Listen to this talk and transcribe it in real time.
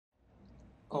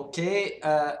Okay,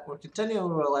 we're continuing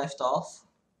where we left off.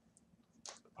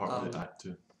 Part of the act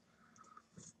 2.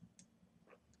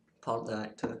 Part of the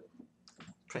act 2.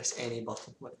 Press any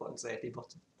button. Which button's the any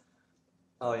button?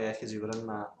 Oh yeah, because you were in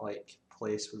that like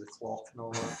place with the clock and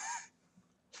all that.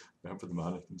 Remember the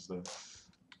mannequins there?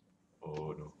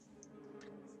 Oh no.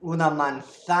 Una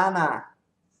manzana.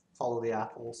 Follow the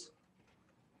apples.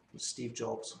 Steve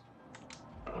Jobs.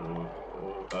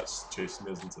 Oh, that's chasing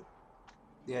me, isn't it?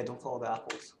 Yeah, don't follow the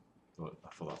apples. Oh, I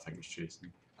thought that thing was chasing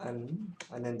me.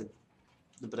 And then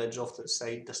the bridge off to the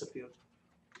side disappeared.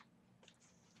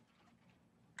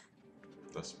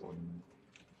 This one.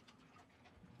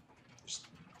 Just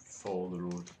follow the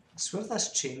road. I swear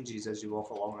this changes as you walk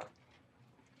along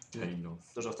it. Kind of.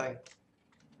 There's a thing.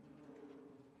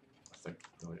 I think.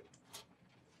 Oh, yeah.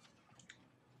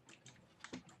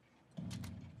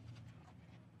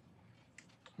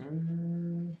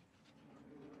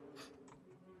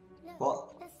 Look,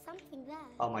 What? there's something there.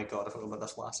 Oh my god, I forgot about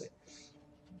this lassie.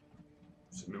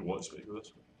 So maybe what's way to go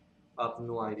this way? I have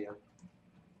no idea.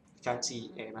 Can't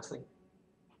see anything.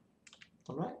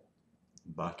 Turn right.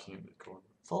 Backing into the corner.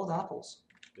 Follow the apples.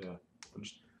 Yeah. I'm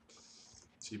just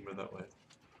seeing where that went.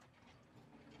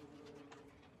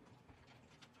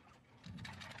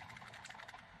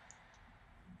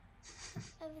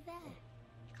 Over there.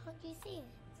 Can't you see it?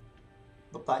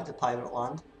 Look back to Pirate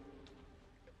Land.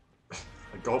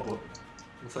 A goblet.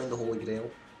 We found the Holy Grail.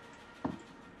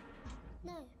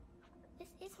 No, this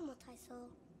isn't what I saw.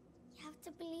 You have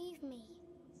to believe me.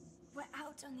 We're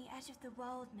out on the edge of the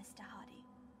world, Mr. Hardy.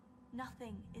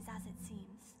 Nothing is as it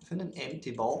seems. We found an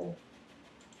empty bottle.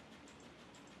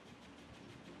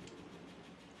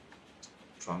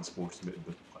 Transporting it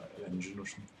to the engine or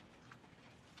something.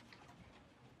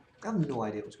 I have no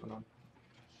idea what's going on.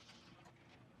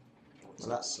 What's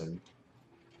Well, that sound?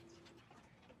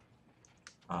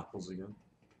 Apples again.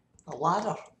 A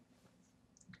ladder.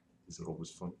 These are always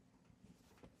fun.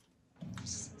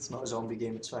 It's not a zombie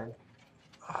game, it's fine.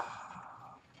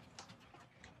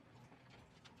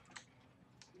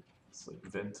 It's like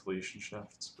ventilation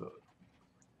shafts, but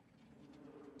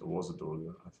there was a door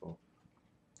there, I thought.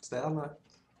 It's there now.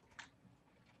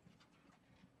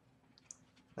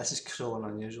 This is cruel and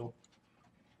unusual.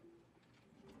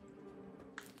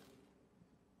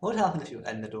 What would happen if you were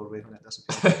in the doorway when it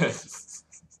disappeared?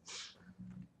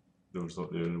 There was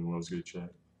not there anymore, I was going to check.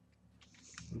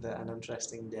 An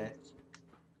interesting death.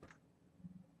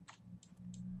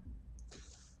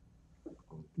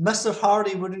 Mr.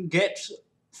 Hardy wouldn't get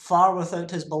far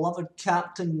without his beloved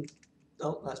captain.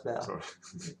 Oh, that's better. Sorry.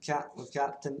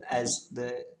 Captain is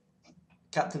the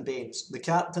Captain Baines. The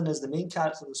captain is the main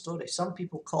character of the story. Some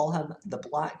people call him the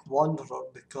Black Wanderer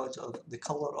because of the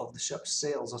colour of the ship's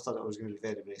sails. I thought it was going to be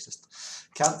very racist.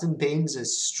 Captain Baines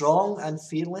is strong and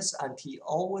fearless, and he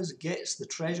always gets the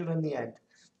treasure in the end.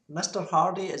 Mr.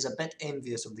 Hardy is a bit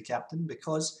envious of the captain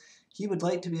because he would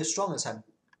like to be as strong as him.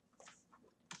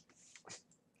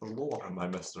 Or lower. Am I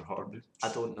Mr. Hardy?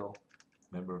 I don't know.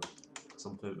 Remember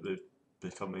something about the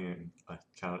becoming a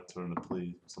character in a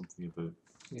play, something about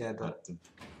Yeah, but acting.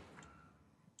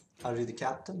 are you the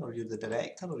captain, or are you the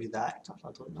director, or are you the actor?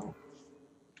 I don't know.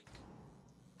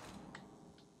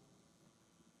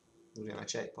 We're getting a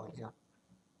checkpoint here.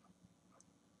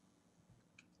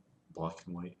 Black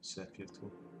and white sepia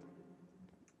tone.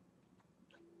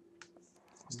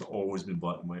 It's not always been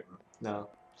black and white, right? No.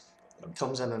 It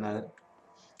comes in and out.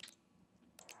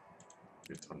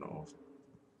 You turn it off.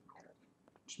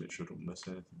 Just make sure I don't miss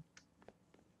anything.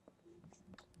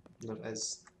 There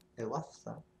is a lift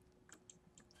there.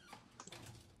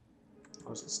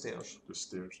 Or is it stairs? Just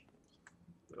stairs.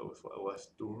 With a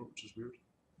left door, which is weird.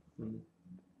 Hmm.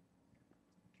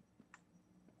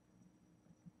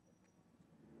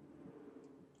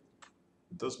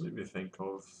 It does make me think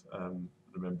of,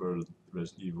 remember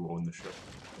Resident Evil on the ship?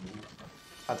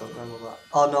 I don't remember that.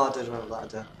 Oh no, I do remember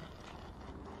that, I do.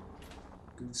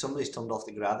 Somebody's turned off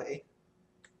the gravity.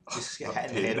 Just get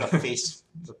hit in the head with a face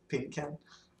with a paint can.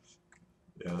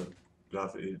 Yeah,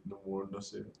 gravity no more in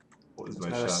this area. What is It's my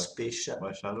now a shadow? spaceship.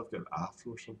 My shadow got an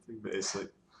afro or something, but it's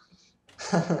like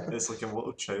it's like a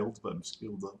little child, but I'm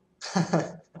scaled up.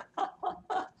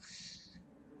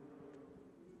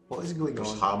 What is going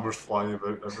There's on? hammers flying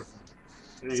about everything.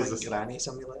 It's Jesus. like Granny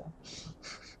Simulator.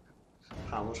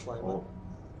 Hammers flying about. Oh,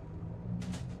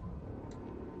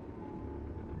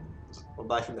 We're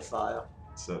back in the fire.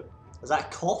 that's it. Is that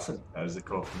a coffin? There's the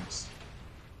coffin.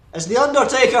 It's the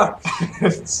Undertaker!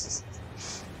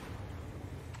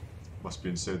 Must be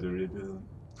in Saudi Arabia then.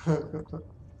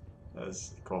 There's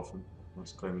the coffin.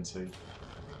 Let's climb inside.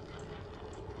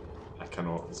 I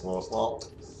cannot, it's locked. Locked.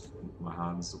 My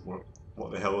hands don't work.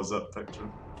 What the hell is that picture?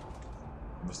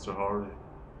 Mr. Hardy.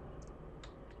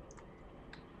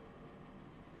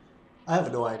 I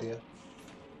have no idea.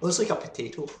 Looks like a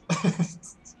potato.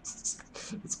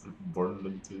 It's burned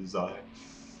into his eye.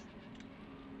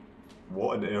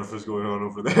 What on earth is going on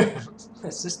over there?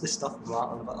 It's just the stuff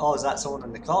rattling about. Oh, is that someone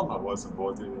in the corner? That was a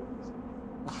body.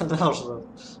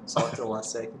 Saw it till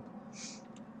last second.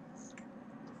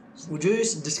 Would you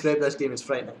describe this game as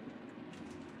frightening?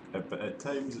 But at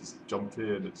times it's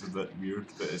jumpy and it's a bit weird,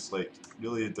 but it's like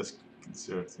really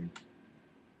disconcerting.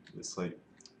 It's like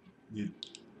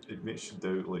it makes you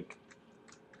doubt like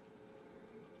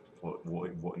what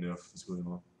on earth is going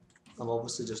on. I'm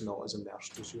obviously just not as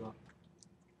immersed as you are.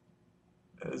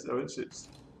 It is, I wouldn't say it's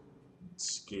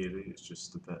scary. It's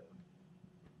just a bit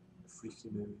freaky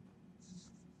maybe.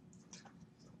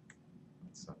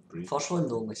 It's a break. First one,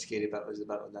 the only scary bit was the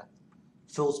bit with the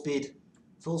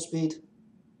full speed,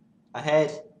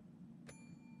 ahead.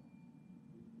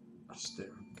 A stair.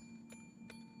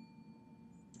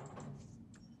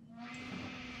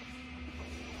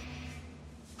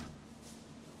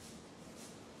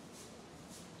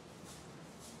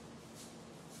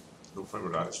 I don't think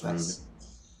we're actually moving.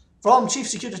 From Chief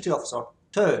Security Officer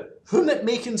to whom it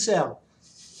may concern,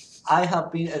 I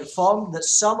have been informed that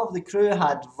some of the crew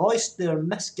had voiced their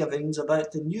misgivings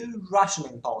about the new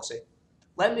rationing policy.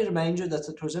 Let me remind you that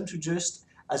it was introduced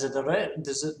as a direct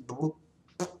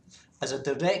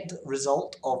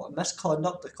result of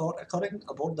misconduct occurring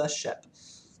aboard this ship.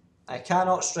 I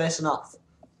cannot stress enough,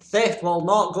 theft will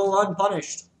not go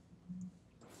unpunished.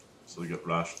 So we get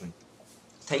rationing.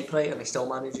 Typewriter, and he still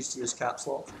manages to use caps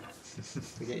lock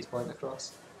to get his point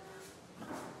across.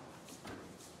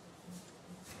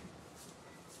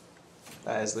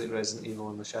 That is like Resident Evil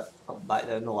on the ship. Up back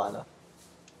down the ladder.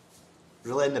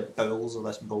 Really in the bowels of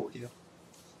this boat here.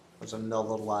 There's another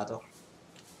ladder.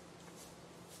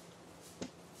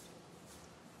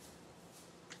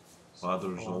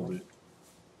 Ladders all the.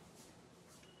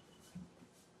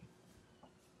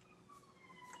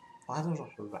 Ladders are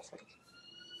horrific.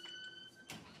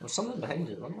 There's something behind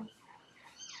you, wasn't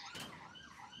there?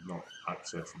 Not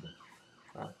accessible.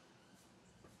 Ah.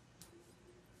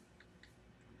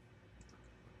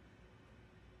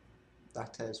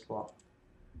 That is what?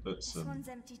 It's This one's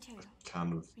empty too.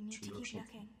 can of We need to tuna or keep something.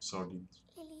 looking. Sardines.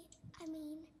 Lily, I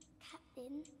mean,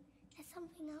 Captain, there's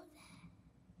something out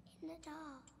there in the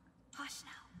dark. Hush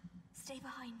now. Stay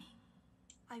behind me.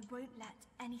 I won't let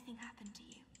anything happen to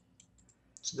you.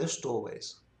 So they're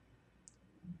stowaways.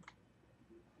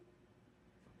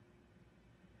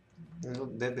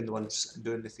 They've been the ones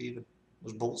doing the thieving.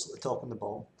 There's bolts at the top and the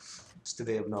bottom. It's to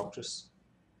be obnoxious.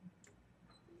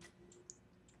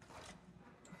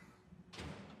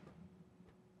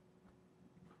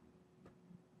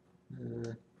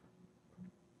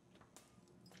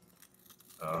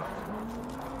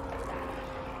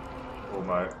 Oh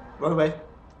my. Run away.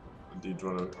 Indeed,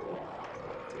 run out.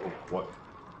 Oh, what?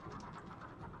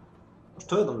 There's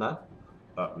two of them now.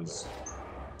 That was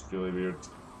really weird.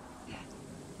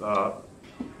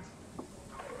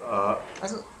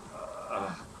 Isn't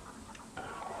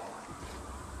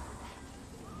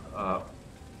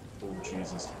Oh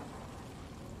Jesus.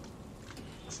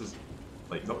 This is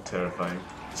like not terrifying.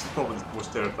 This is probably the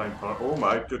most terrifying part. Oh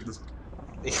my goodness.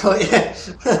 Oh yeah.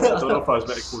 I don't know if I was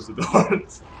meant to close the door.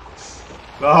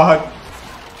 Ah,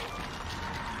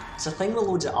 It's a thing with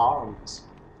loads of arms.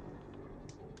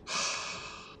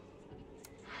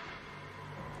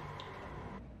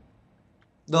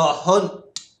 The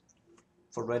Hunt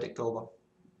for Red October,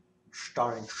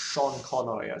 starring Sean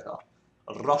Connery as a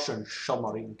Russian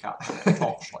submarine captain who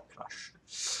talks like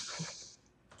this.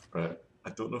 right. I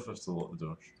don't know if I still locked the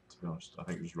door, to be honest. I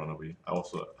think just run away. I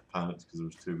also panicked because there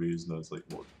was two ways and I was like,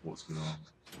 what's going on?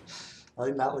 I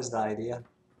think that was the idea.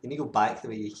 You need to go back the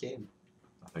way you came.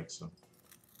 I think so.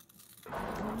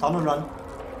 Turn and run.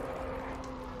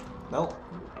 No,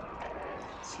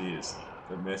 Jeez.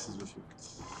 It messes with you.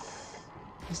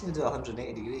 you just need to do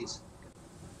 180 degrees.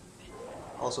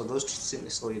 Also, those just seem to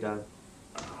slow you down.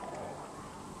 I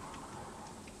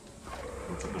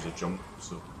don't think there's a jump,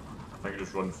 so I think I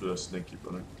just run through this and then keep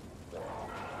running.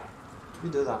 You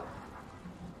do that.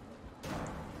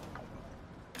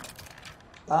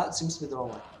 That seems to be the wrong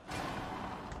way.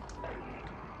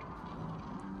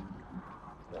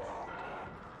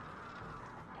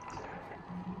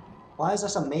 Why is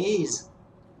this a maze?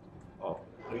 Oh,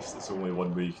 at least it's only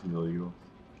one way you can really go.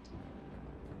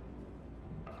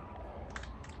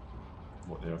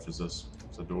 What the earth is this?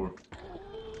 It's a door.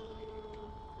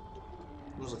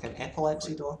 It was like an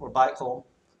epilepsy door. We're back home.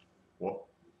 What?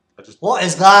 I just. What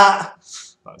is that?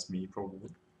 That's me, probably.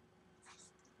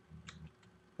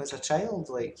 It's a child,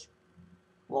 like,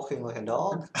 walking like a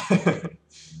dog.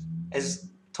 His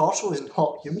torso is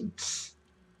not human.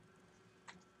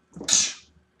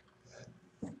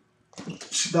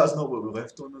 That's not what we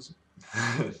left on, is it?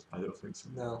 I don't think so.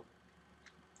 No.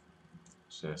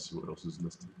 So let's see what else is in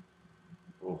this team.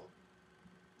 Oh.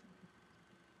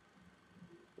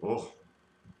 Oh.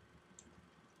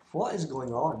 What is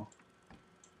going on?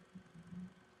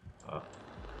 Ah,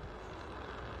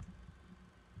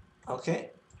 Okay.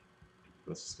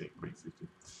 this is getting quite freaky.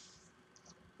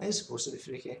 It's supposed to be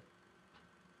freaky.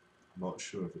 I'm not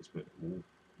sure if it's been. Oh.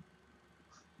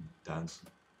 Dancing.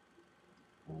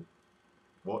 Oh.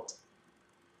 What?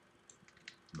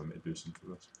 I'm meant to do something for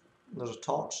this. There's a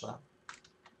torch there.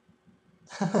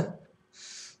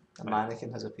 A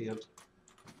mannequin has appeared.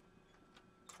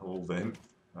 Hello then.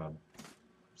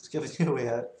 It's giving you a way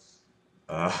out.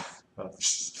 I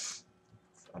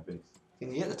mean, Can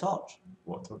you get the torch?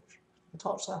 what touch? The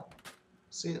torch there.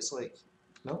 See, it's like,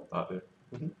 no, That there?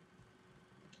 Mhm.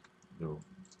 No,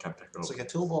 can't pick it up. it's like a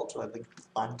toolbox with a big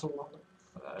lantern on it.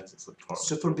 That is, it's like part of the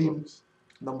Super beam. toolbox.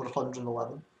 Number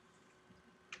 111.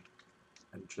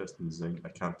 Interesting design. I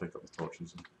can't pick up the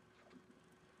torches.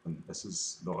 And this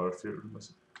is not our favourite room, is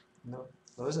it? No,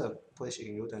 there is a place you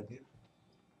can go down here.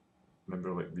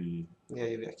 Remember, like the. Yeah,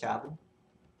 you've got a cabin.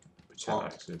 We can't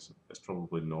Locked. access it. It's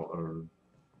probably not our room.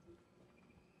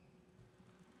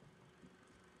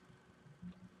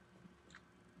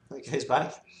 That guy's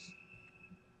back.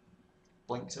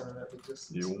 Blinks in and out of distance.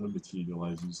 He only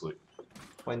materialises, like,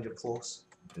 When you're close.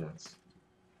 yes.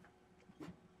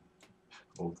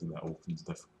 Holding that opens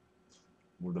difficult.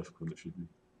 More difficult than it should be.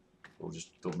 Well,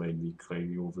 just don't mind me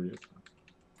climbing over it.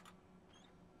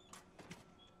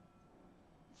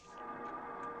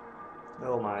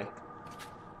 Oh my.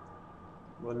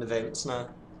 We're in events now.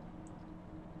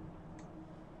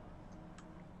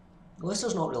 At least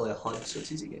there's not really a hunt, so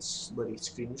it's easy to get bloody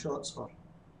screenshots for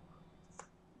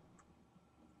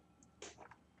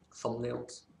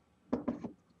thumbnails.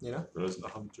 You know? There isn't a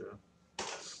hunter.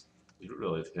 You don't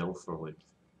really have health or like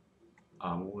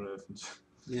ammo or anything.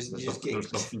 There's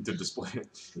nothing to display.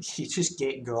 You just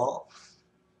get got.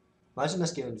 Imagine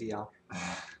this game in VR.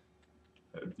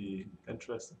 It would be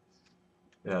interesting.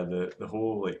 Yeah, the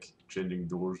whole like changing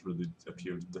doors where they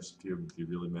appear and disappear would be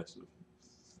really massive.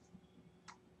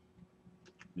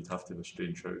 You'd have to have a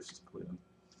strange house to play in.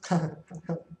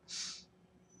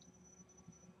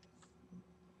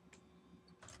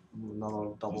 Another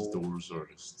These double. doors are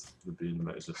just the bane of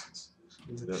my existence.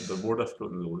 They're more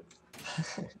difficult than they look.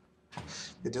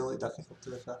 They do look difficult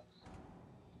to be fair.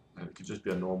 And it could just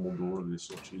be a normal door with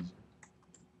so cheesy.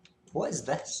 What is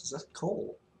this? Is this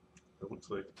coal? It looks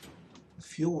like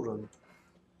Fuel room.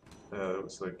 it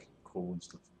looks like coal and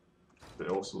stuff. But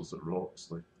it also looks like rocks,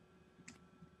 like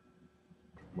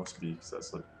must be because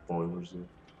that's like boilers there.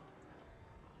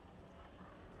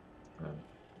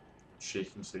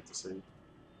 Shaking side to side.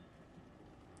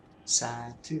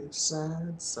 Side to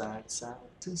side, side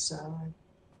to side.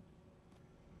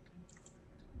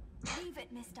 Leave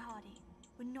it, Mr. Hardy.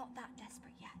 We're not that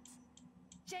desperate yet.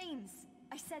 James,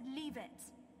 I said leave it.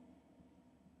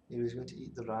 He was going to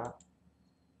eat the rat.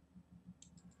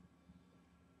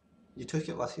 You took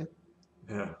it with you?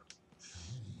 Yeah.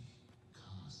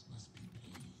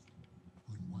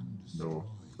 No,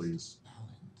 please.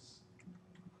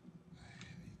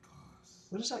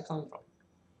 Where is that coming from?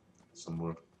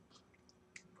 Somewhere.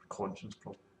 Conscience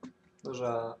problem. There is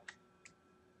a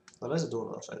door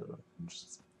on the other side of the room. I'm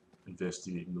just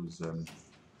investigating those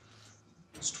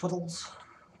It's twiddles.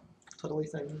 Twiddly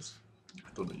things. I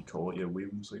don't know what you call it, yeah,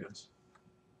 wheels I guess.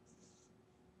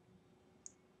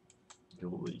 They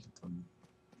look like you can turn.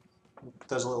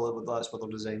 There's a little bit that's what they're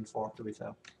designed for, to be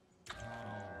fair.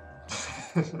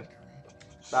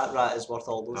 That rat is worth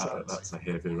all those rats. That's a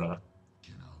heavy rat.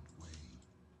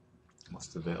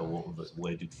 Must have ate a lot of it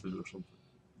leaded food or something.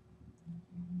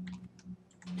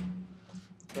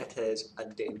 It is a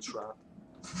dense rat.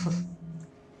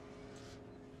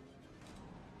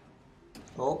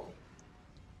 Oh,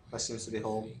 that seems to be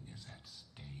home. Is at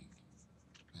stake.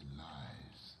 The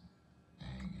lives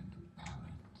hang in the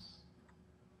balance.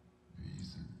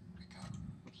 Reason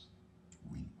becomes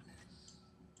weakness.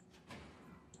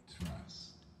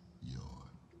 Trust your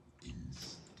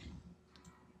instinct.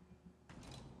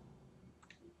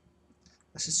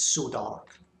 This is so dark.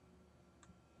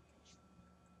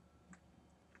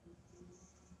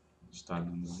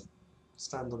 Standing there.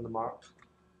 Stand on the mark.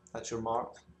 That's your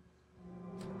mark.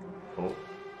 Oh,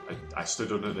 I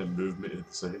stood on it and moved me to the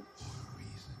side. For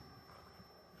reason.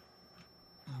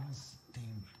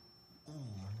 Instinct or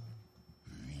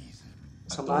reason.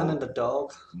 It's a man and a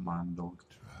dog. Man dog.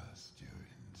 Trust Trust your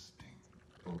instinct.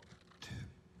 Oh. Tip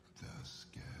the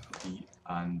scale. Eat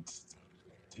and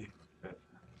take it.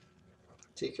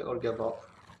 Take it or give up.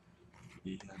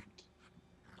 Eat and.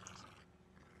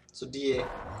 So DA.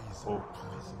 Oh,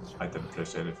 I didn't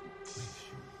press anything.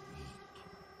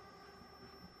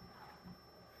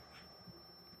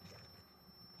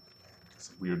 It's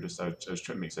the weirdest. I was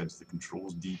trying to make sense of the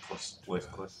controls. D plus left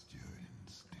click. Trust your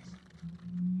instinct.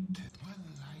 One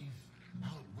life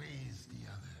outweighs the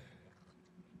other.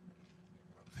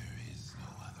 There is no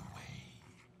other way.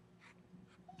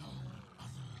 No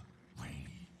other way.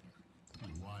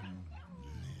 One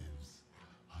lives,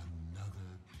 another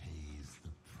pays the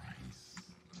price.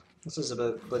 This is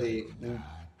about bloody Not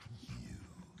you.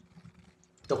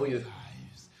 W.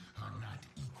 Lives are not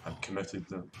equal. I'm committed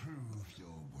to. Prove your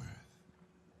worth.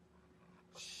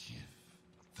 Shift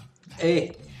the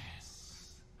A.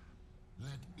 yes.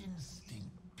 Let instinct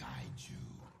guide you.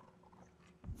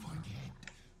 Forget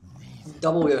reason.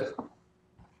 W.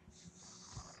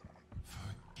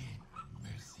 Forget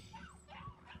mercy.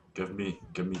 Give me.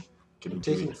 I'm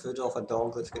taking food off a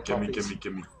dog that's got puppies.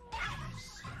 Give me.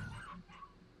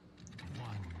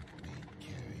 One may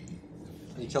carry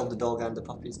the You killed the dog and the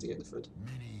puppies to get the food.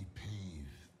 many pave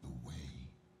the way.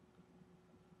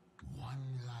 One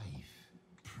life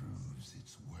proves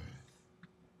its worth.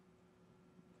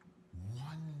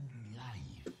 One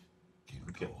life can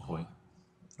Get go the point.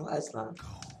 What is that? on, go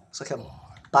It's like a on.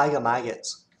 bag of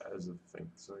maggots. That is a thing.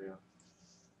 So yeah,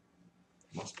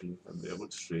 must be. And it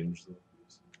looks strange though.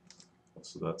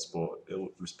 Also that spot. It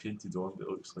was painted on, but it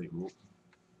looks like rope.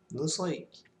 It looks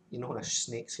like, you know, when a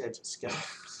snake sheds its skin.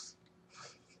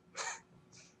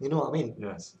 You know what I mean?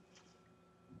 Yes.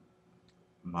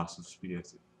 Massive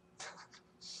spaghetti.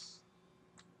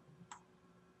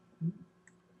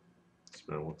 That's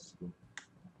where I want to go.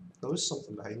 There was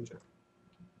something behind you.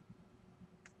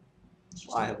 It's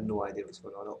just I have no idea what's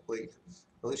going on. Like, it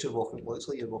looks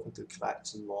like you're walking through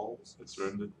cracks and walls. It's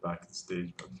rounded back of the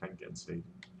stage, but I can't get inside.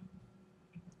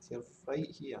 So you're right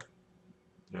here.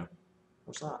 Yeah.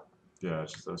 What's that? Yeah, I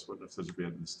was wondering if there's a way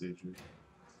into the stage room.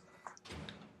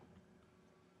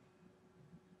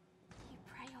 You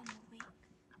prey on the weak.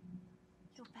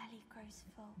 Your belly grows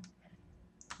full.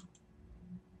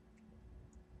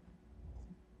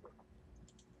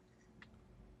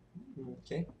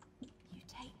 Okay. You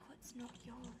take what's not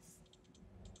yours.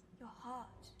 Your heart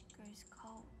grows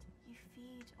cold. You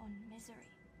feed on misery.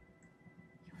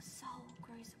 Your soul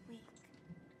grows weak.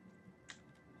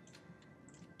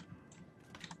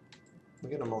 We're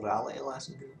getting a morality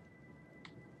lesson here.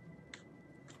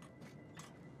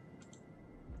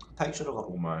 Picture of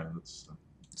Oh my, that's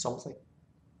something.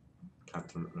 can't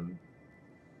turn it around.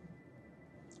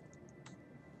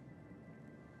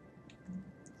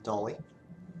 Dolly.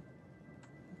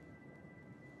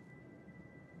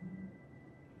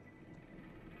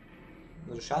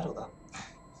 There's a shadow there.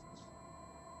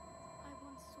 I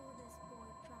once saw this boy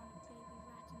drown a baby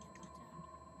rat in the gutter.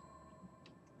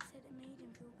 Said it made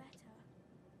him feel better.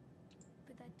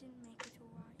 But that didn't make it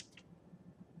alright.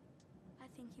 I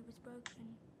think he was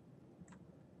broken.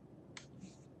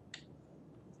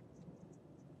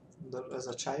 There is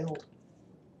a child.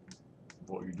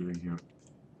 What are you doing here?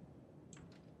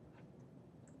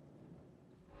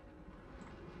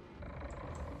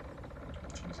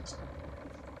 Jesus.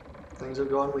 Things are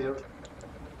going weird.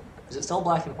 Is it still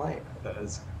black and white? It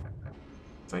is.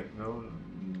 Think no,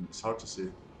 it's hard to say.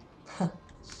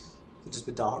 Could just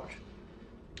be dark.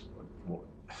 Like, what?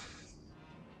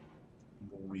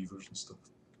 More weavers and stuff.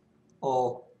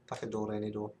 Oh, pick a door,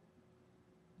 any door.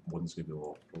 One's gonna be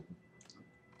locked, probably.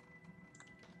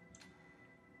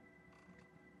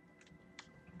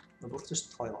 They're both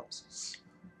just toilets.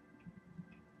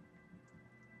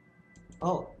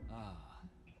 Oh, Ah,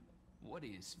 what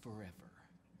is forever,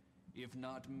 if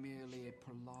not merely a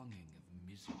prolonging of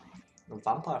misery? a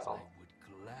vampire I film. would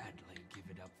gladly give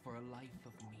it up for a life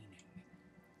of meaning,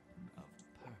 of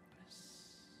purpose.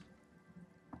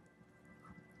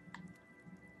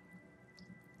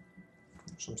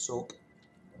 Some soap.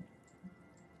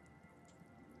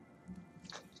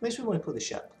 It makes me want to play the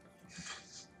ship.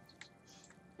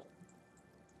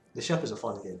 The ship is a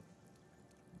fun game.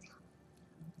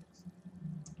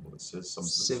 Well, it says something.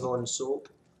 Savon soap.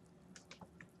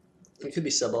 It could be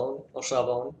Sabon or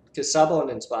Savon, because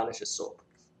Sabon in Spanish is soap.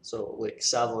 So like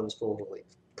Savon is probably like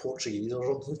Portuguese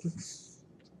or something.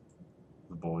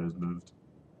 The boy has moved.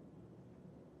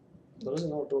 There is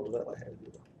another door directly ahead of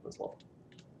you though. That's locked.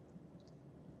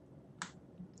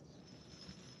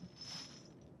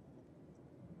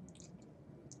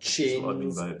 That's what I mean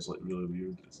Chains. by it's like really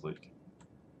weird. It's like,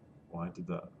 why did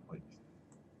that? Like,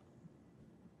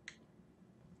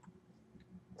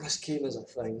 This game is a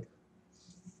thing.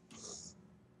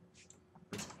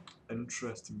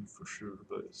 Interesting for sure,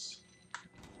 but it's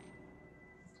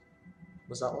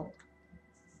Was that one?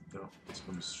 yeah, this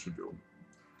one should be on.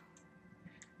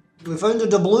 We found the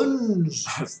doubloons!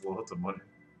 That's a lot of money.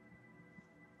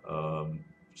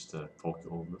 Just to pocket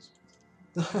all of this.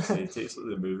 It takes like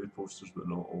the movie posters, but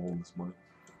not all this money.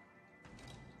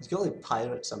 It's got like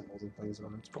pirate symbols and things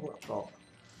on it. It's probably a prop.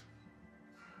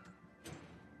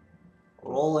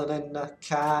 Rolling in the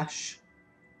cash.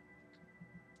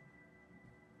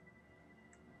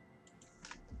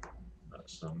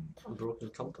 That's A broken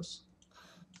compass.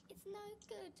 It's no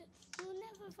good. We'll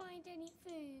never find any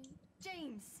food.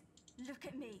 James, look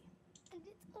at me. And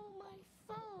it's all my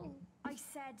fault. I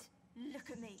said, look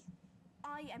at me.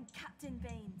 I am Captain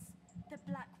Baines, the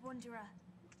Black Wanderer,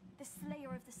 the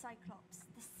Slayer of the Cyclops,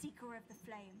 the Seeker of the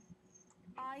Flame.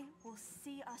 I will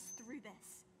see us through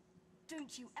this.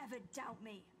 Don't you ever doubt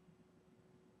me.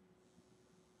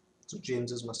 So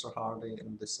James is Mr. Hardy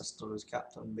and the sister is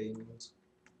Captain Baines.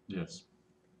 yes.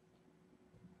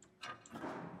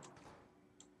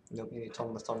 Nope, you need to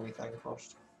turn the turny thing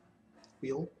first.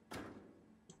 Wheel.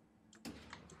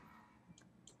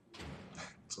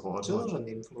 It's a lot So of there's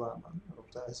money. a name for that, man. I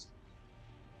hope that is.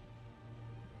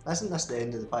 Isn't this the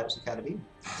end of the Pirates of the Caribbean?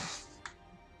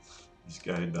 This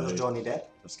guy There's died. Johnny Depp.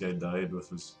 This guy died with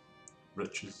his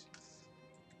riches.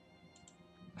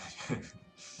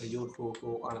 A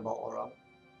Yoko and a bottle of rum.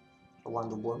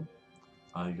 Orlando Bloom.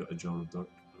 I got a jar of dirt.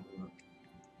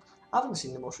 I haven't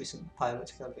seen the most recent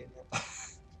Pirates of the Caribbean yet.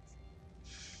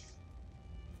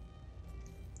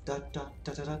 Da da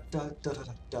da da da da da da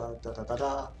da da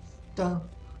da da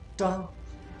da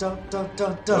da da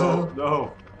da da. No,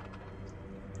 no!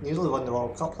 You really won the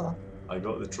World Cup, huh? I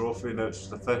got the trophy, now it's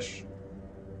just a fish.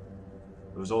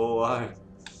 It was all a lie.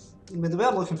 I mean, they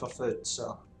were looking for food,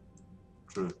 so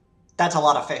True. that's a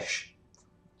lot of fish.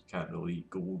 You can't really eat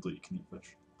gold like you can eat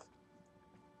fish.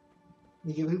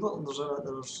 You get people.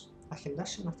 There's a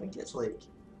condition. I think it's like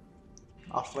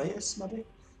arthritis, maybe.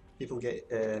 People get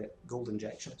gold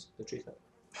injections to treat it.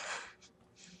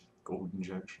 Gold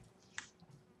injection.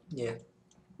 Yeah.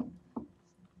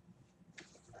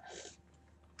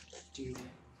 Do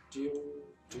do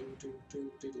do do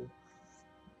do do do.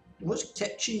 What's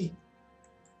kitschy?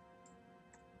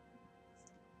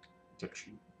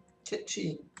 Diction.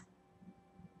 Kitschy.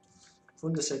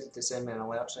 Phone decided to send me an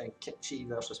alert saying Kitschy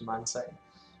versus Man City.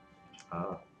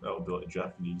 Ah, that'll be like a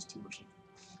Japanese team or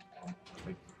something.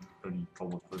 Like, only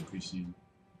probably for pre-season.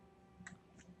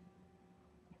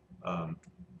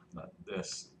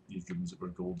 These ribbons that were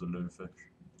golden now fish.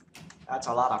 That's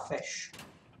a lot of fish.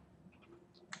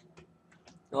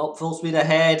 Oh, full speed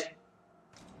ahead.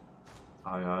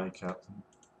 Aye, aye, Captain.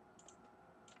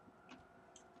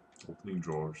 Opening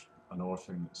drawers. Another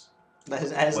thing that's That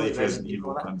is like like Resident Resident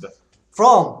Evil, Evil innit? kind of.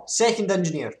 From second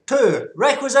engineer to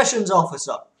requisitions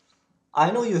officer. I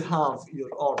know you have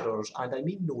your orders, and I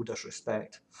mean no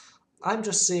disrespect. I'm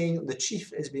just saying the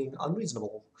chief is being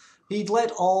unreasonable. He'd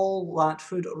let all that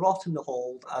food rot in the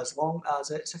hold as long as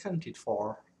it's accounted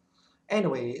for.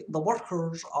 Anyway, the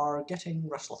workers are getting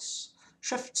restless.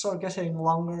 Shifts are getting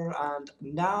longer, and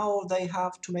now they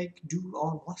have to make do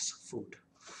on less food.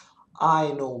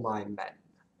 I know my men.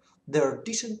 They're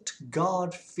decent,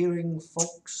 God-fearing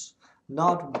folks,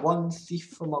 not one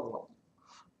thief among them.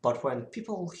 But when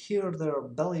people hear their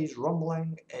bellies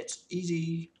rumbling, it's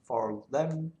easy for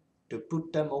them to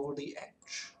put them over the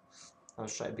edge. I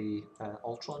was trying to be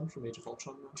Ultron from Age of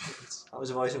Ultron. That was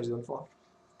the voice I was going for.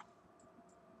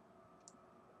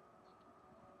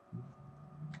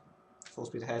 Full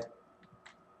speed ahead.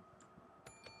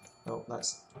 No,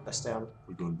 that's Astern.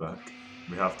 We're going back.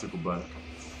 We have to go back.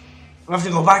 We have to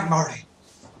go back, Murray.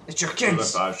 It's your If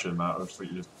kids. that actually matters, like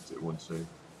you just put it one side.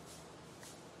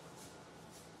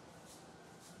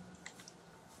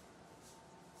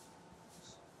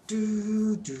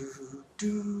 Do do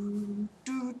do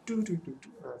do do do do.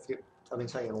 I've been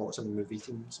singing lots of movie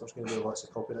themes, so there's going to be lots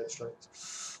of copyright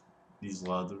strikes. These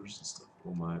ladders and stuff.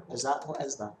 Oh my. Is that what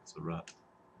is that? It's a rat.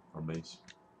 Or mice.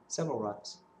 Several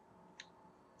rats.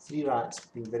 3 rats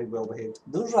being very well behaved.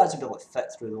 Those rats would be like fit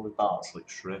through those bars. It's like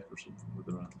Shrek or something with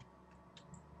the rat.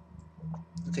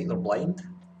 I think they're blind.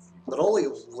 They're all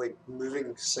like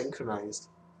moving synchronized.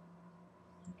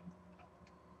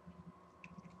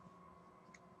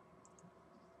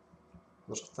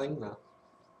 There's a thing there.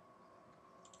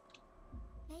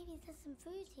 Maybe there's some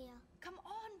food here. Come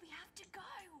on, we have to go.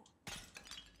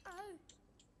 Oh,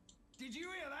 Did you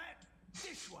hear that?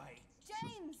 This way.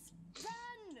 James,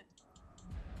 run!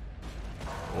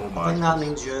 Oh I my. think that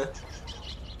means you.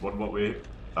 Run what way?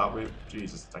 That way?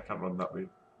 Jesus, I can't run that way.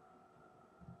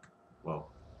 Well,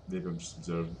 maybe I'm just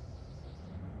observing.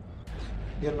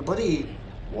 You're in the bloody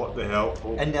What the hell?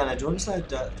 Oh, Indiana Jones now.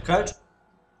 Crouch.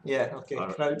 Yeah, okay.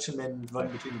 Alright. Crouch and then run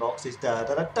between boxes. Da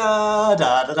da da da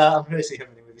da da da. I'm going to see how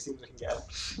many movie scenes I can get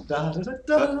in. Da da da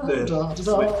da The- da da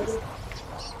da.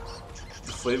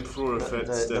 the flamethrower effect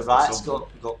The stuff. rats got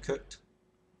cooked.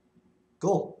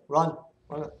 Go, run.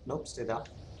 Run it. Nope, stay there.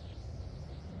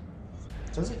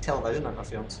 Sounds like television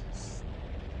interference.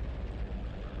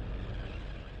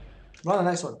 Run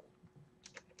the next one.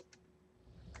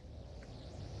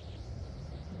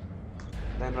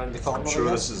 Then round the corner. I'm sure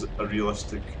I this guess. is a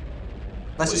realistic.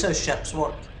 This is how ships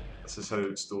work. This is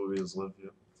how stories live. Yeah.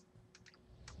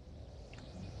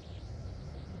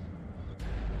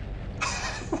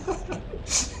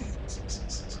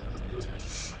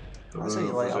 That's how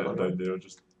you light up a down room. there.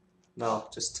 Just No,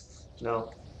 just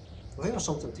no. I think there's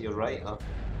something to your right though.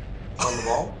 On the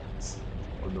wall.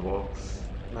 on the wall.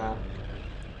 Nah.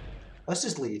 Let's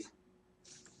just leave.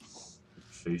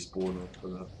 Face blown up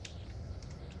and that.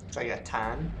 Try to get a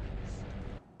tan.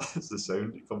 It's the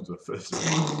sound it comes with it.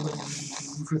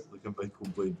 Like a Michael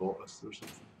Blade Bottas or something.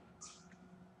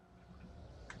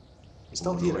 You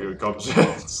still Oh, hear no, it? here it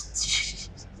comes.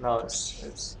 No,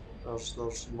 it's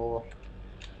there's more.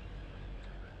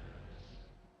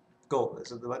 Go. It's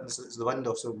the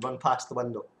window. So run past the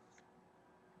window.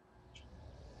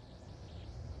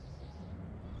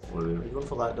 Or You're going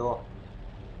for that door.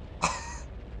 you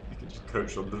can just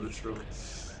crouch under the show.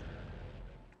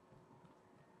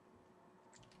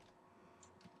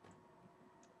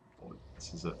 Oh,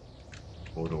 this is it.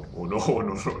 Oh no, oh no, oh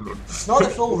no, no, no. It's not the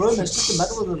full room. It's just the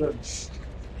middle of the room.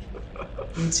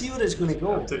 You can see where it's going to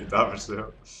go. I'm taking damage there.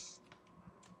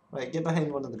 Right, get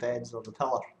behind one of the beds or the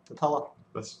pillar. The pillar.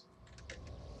 This.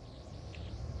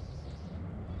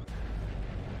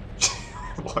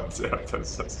 What the earth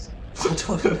is this? I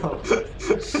don't know.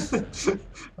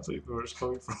 I don't know where it's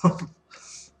coming from.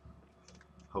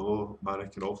 Hello,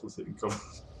 mannequin also taking cover.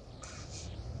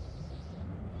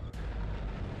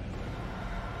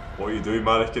 What are you doing,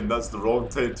 mannequin? That's the wrong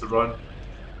time to run.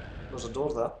 There's a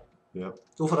door there. Yeah,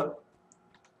 Go for it.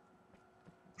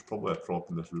 there's probably a prop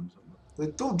in this room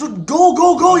somewhere. Don't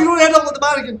go! You don't end up with the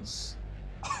mannequin!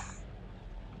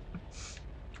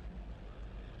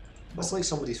 That's like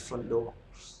somebody's front door.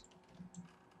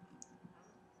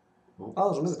 Oh.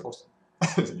 Oh, there's another post.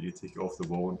 You take it off the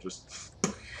wall and just.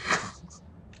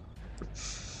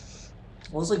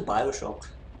 Well, it's like Bioshock.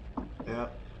 Yeah.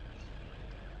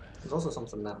 There's also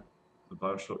something there. The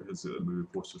Bioshock has movie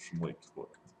posters from like what?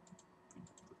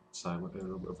 Silent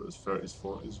era, whatever it is, 30s,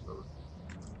 40s, whatever.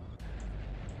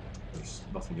 There's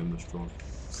nothing in this drawing.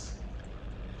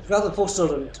 Grab the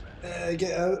poster and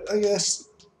get out, I guess.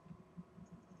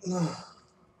 The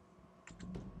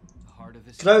heart of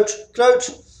this Crouch! Crouch!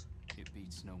 it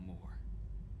beats no more.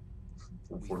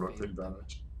 Hope we're not taking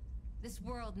damage. This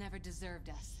world never deserved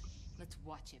us. Let's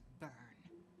watch it burn.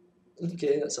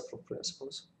 Okay, that's appropriate, I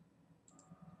suppose.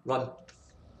 Run.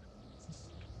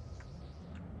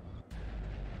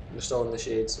 You're still in the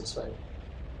shades, so it's fine.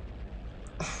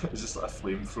 It's just like a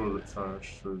flamethrower that fires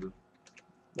through the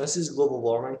This is global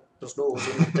warming. There's no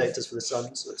ozone protectors for the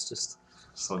sun, so it's just...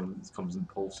 sun. It comes in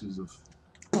pulses of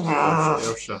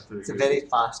air shattering. It's a very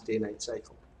fast day-night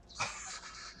cycle.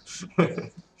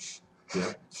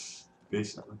 Yeah,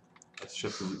 basically. A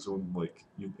ship has its own like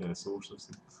solar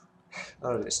system.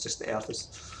 Or it's just the Earth is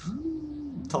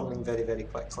tumbling very, very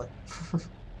quickly.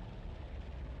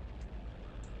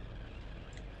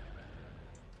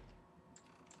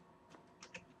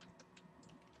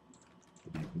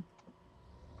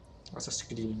 That's a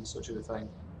screen, so it should be fine.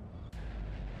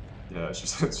 Yeah, it's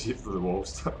just it's here for the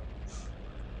walls.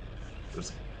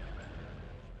 There's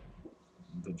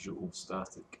digital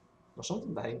static. There's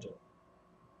something behind it.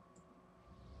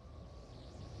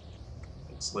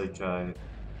 It's like I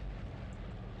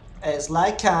It's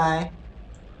like I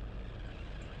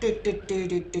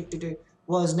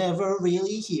was never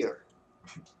really here.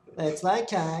 It's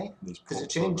like I... these Does it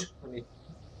props change? on When you... it.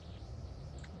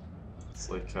 It's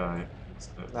like I.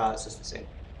 Nah, it's just the same.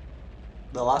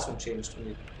 The last one changed when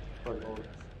you...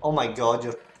 Oh my god,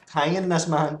 you're hanging this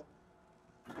man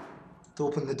to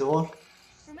open the door.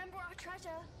 Remember our treasure?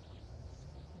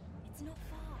 It's not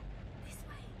far. This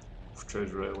way.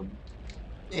 Treasure Island.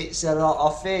 It's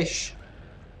a fish.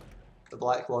 The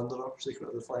Black Wanderer, Secret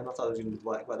of the Flame. I thought it was going to be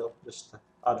Black Widow, just to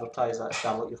advertise that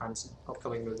Scarlett Johansson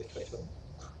upcoming movie quickly.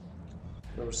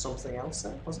 There was something else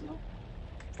there, wasn't there?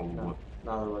 Probably. No,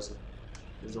 no there wasn't.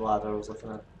 It was the ladder I was looking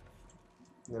at.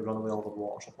 They run away all the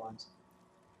water supplies.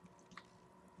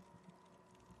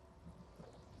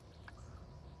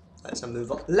 Let's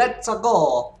move up. Let's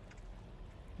go!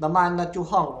 The man that you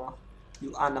hung,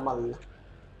 you animal.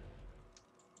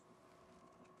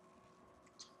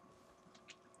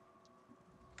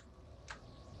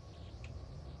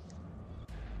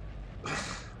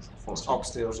 It's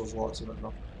upstairs, there's lots of it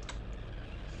though.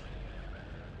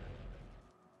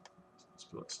 It's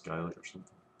like Skylight or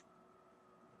something.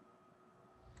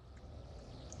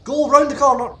 Go round the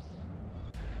corner!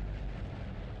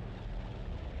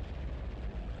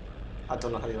 I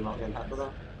don't know how you're not getting hit with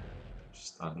that.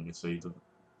 Just standing aside of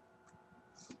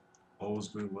it. All's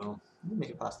going well. You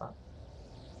make it past that.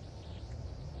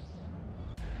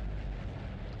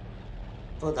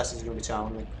 I thought this is going to be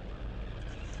challenging.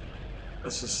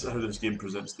 This is how this game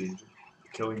presents danger. The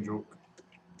killing joke.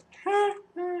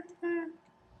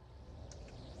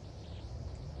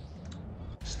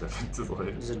 Step into the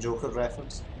light. There's a Joker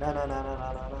reference. No, no, no, no,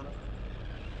 no, no, no.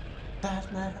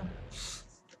 Batman.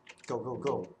 Go, go,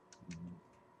 go.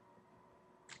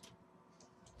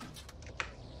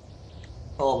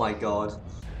 Oh my god.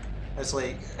 It's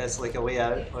like a way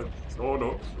out. Or, Oh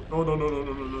no. No, no, no, no,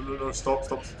 no, no, no, no, no. Stop,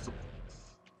 stop, stop.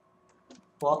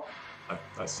 what?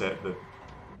 I set the.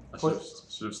 I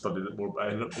should have studied it more, but I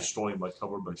ended up destroying my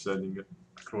cover by sending it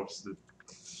across the.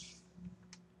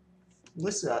 At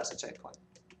least that's a checkpoint.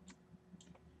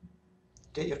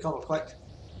 Get your cover quick.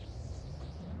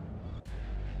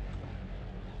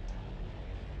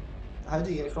 How do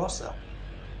you get across there?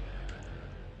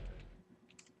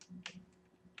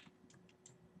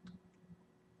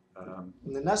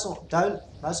 And then that's not down.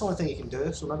 That's the only thing you can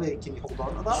do. So maybe can you hold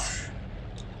on to that?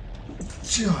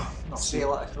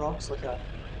 Sail it across like a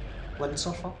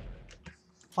windsurfer.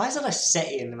 Why is there a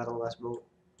city in the middle of this boat?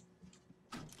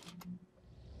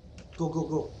 Go, go,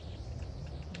 go.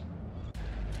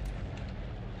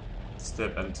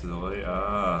 Step into the light.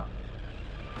 Ah.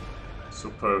 So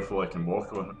powerful I can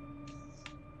walk on it.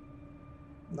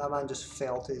 That man just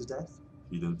fell to his death.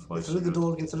 He didn't fly Get through the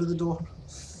door, get through the door.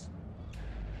 Is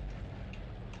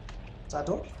that a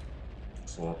door?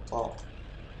 It's locked. It's locked.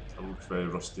 It looks very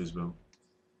rusty as well.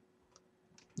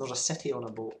 There's a city on a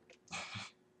boat.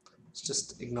 Let's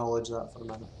just acknowledge that for a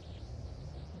minute.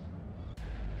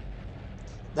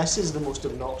 This is the most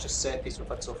obnoxious set piece we've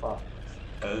had so far.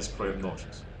 It is quite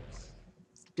obnoxious.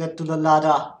 Get to the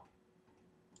ladder.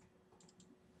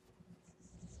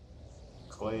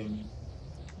 Climb.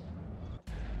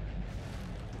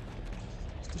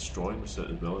 It's destroying the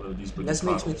city as well. Now these big This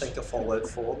makes me panels. think of Fallout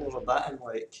 4. There's a bit in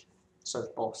like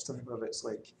South Boston where it's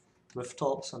like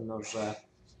rooftops and there's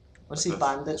let's see,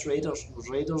 bandits, raiders. There's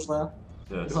raiders there.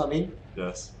 Yes. You know what I mean?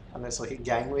 Yes. And it's like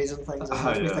gangways and things. It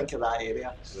makes me Yeah. think of that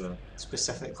area Yeah.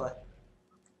 specifically.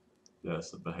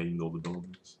 Yes. Behind all the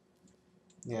buildings.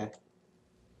 Yeah.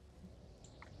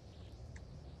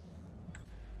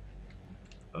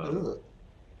 Ugh.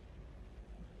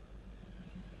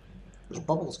 There's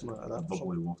bubbles coming out of that.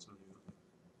 Bubbly water.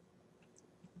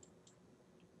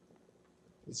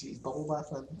 Is he bubble bath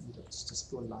then? It's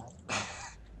just going mad.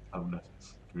 Having a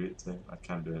great time. I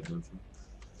can't do anything for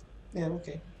Yeah,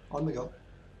 okay. On we go.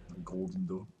 a golden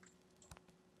door.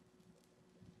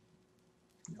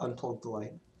 Unplug the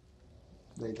light.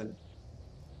 No, you didn't.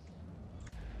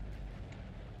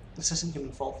 This isn't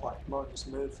human fall flat. Come on, just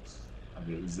move. I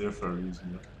mean, it was there for a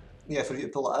reason. Yeah, for you to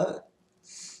pull it out.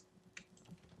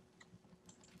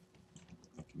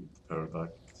 I can power back.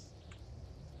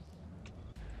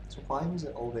 So why was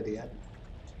it already in?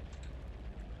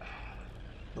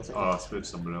 Nothing. Oh, I suppose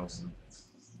somewhere else. Then.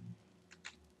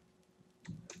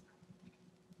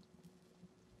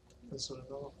 This sort of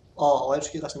door. Oh,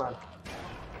 electrocute this man.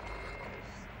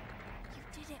 You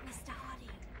did it, Mr. Hardy.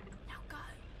 Now go.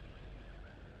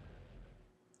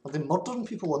 Are they murdering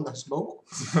people on this boat?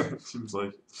 Seems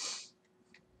like.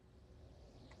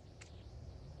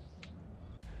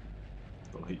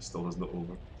 The light still isn't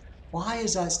over. Why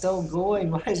is that still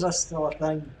going? Why is that still a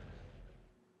thing?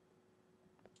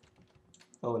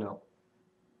 Oh no.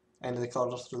 End of the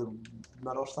corridor through the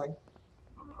mirror thing.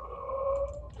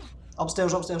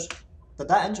 Upstairs, upstairs. Did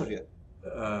that injure you?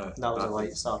 That was the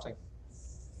light starting.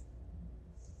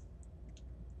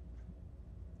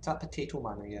 It's that potato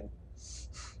man again.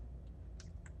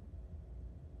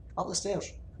 Up the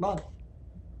stairs. Come on.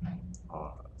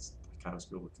 Oh, I can't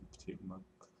spell looking potato man.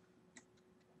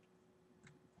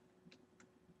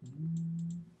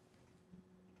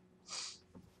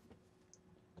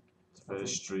 It's a very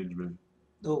strange movie.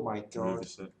 Oh my god. Movie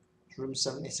set. It's room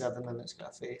 77 and it's got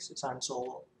a face. It's Han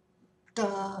Solo.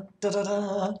 Da da da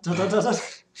da da da da da.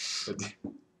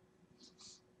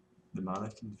 The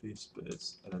mannequin face, but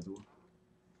it's in a door.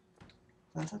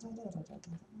 Da, da, da, da, da, da,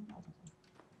 da,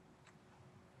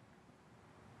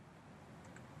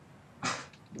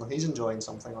 da. Well, he's enjoying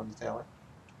something on the telly.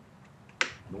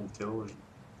 No television.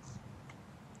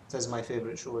 It is my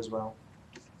favourite show as well.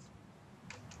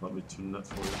 Let me tune that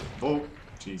for you. Oh,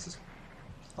 Jesus.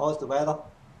 Oh, it's the weather.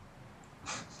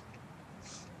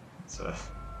 It's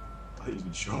he's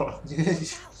been shot.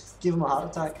 Give him a heart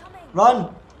attack. It's coming.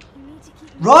 Run! You need to keep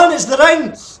Run! It's the ring!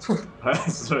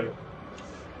 That's right.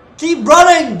 Keep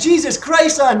running! Jesus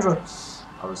Christ, Andrew!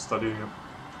 I was studying it.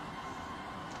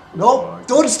 No! Oh,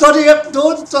 Don't study it!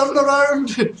 Don't turn around!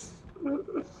 Just a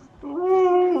bit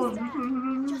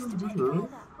further.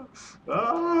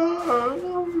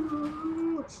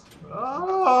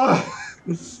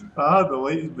 The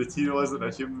lighted material isn't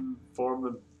a human form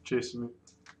and chasing me.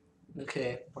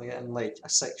 Okay, we're getting like a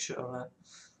 6-shooter now.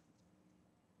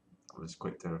 That was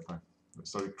quite terrifying. I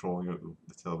started crawling out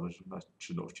the television. I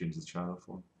should not have changed the channel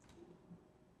for him.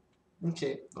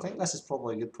 Okay, I think this is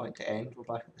probably a good point to end. We're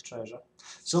back at the treasure.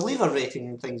 So leave a rating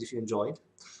and things if you enjoyed.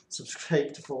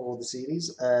 Subscribe to follow the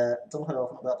series. Don't know how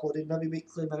often I'll be uploading, maybe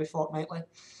weekly, maybe fortnightly.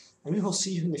 And we will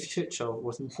see you in the future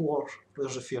with more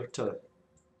Layers of Fear 2.